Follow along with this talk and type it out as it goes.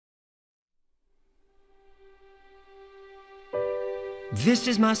This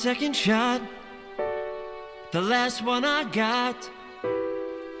is my second shot, the last one I got.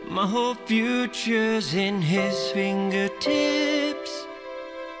 My whole future's in his fingertips.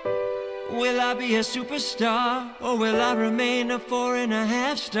 Will I be a superstar, or will I remain a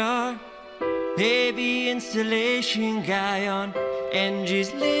 4.5 star? Heavy installation guy on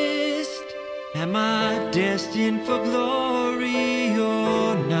Angie's list. Am I destined for glory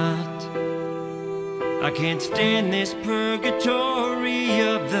or not? I can't stand this purgatory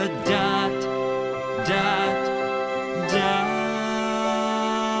of the dot, dot, dot.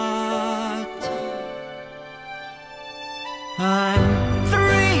 I'm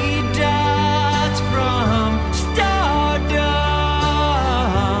 3 dots from stardom.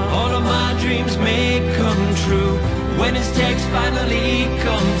 All of my dreams may come true when his text finally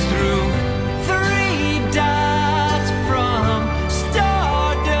comes through. 3 dots from stardom.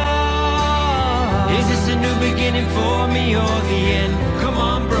 Is this a new beginning for me or the end? Come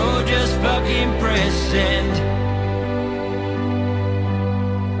on bro, just fucking press send.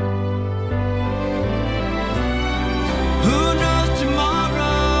 Who knows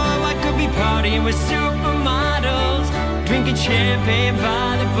tomorrow? I could be partying with supermodels, drinking champagne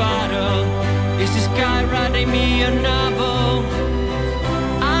by the bottle. Is this guy writing me a novel?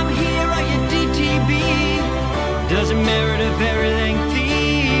 I'm here at your DTB. Doesn't merit a very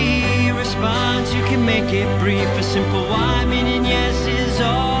lengthy response. You can make it brief. A simple why meaning yes is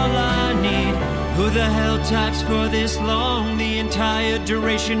all I need. Who the hell types for this long? The entire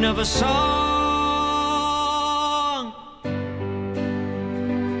duration of a song.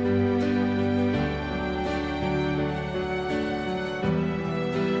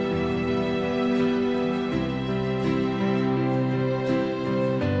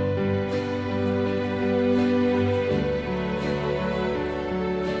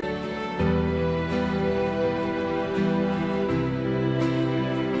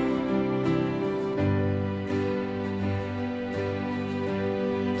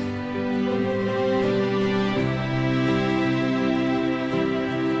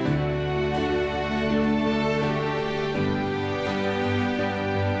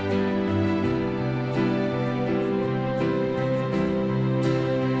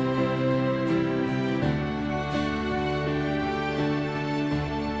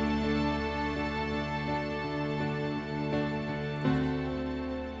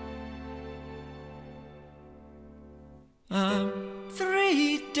 I'm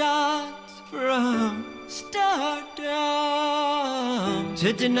 3 dots from stardom.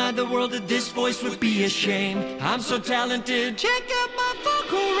 To deny the world that this voice would be a shame. I'm so talented, check out my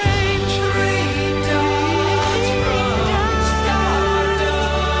vocal range. 3 dots from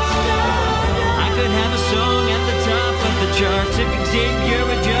stardom. I could have a song at the top of the charts if Xavier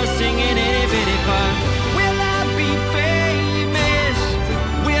were just singing any bitty part. Will I be famous?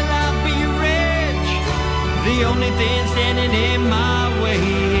 Will I be rich? The only thing standing in my way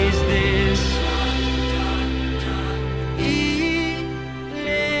is this.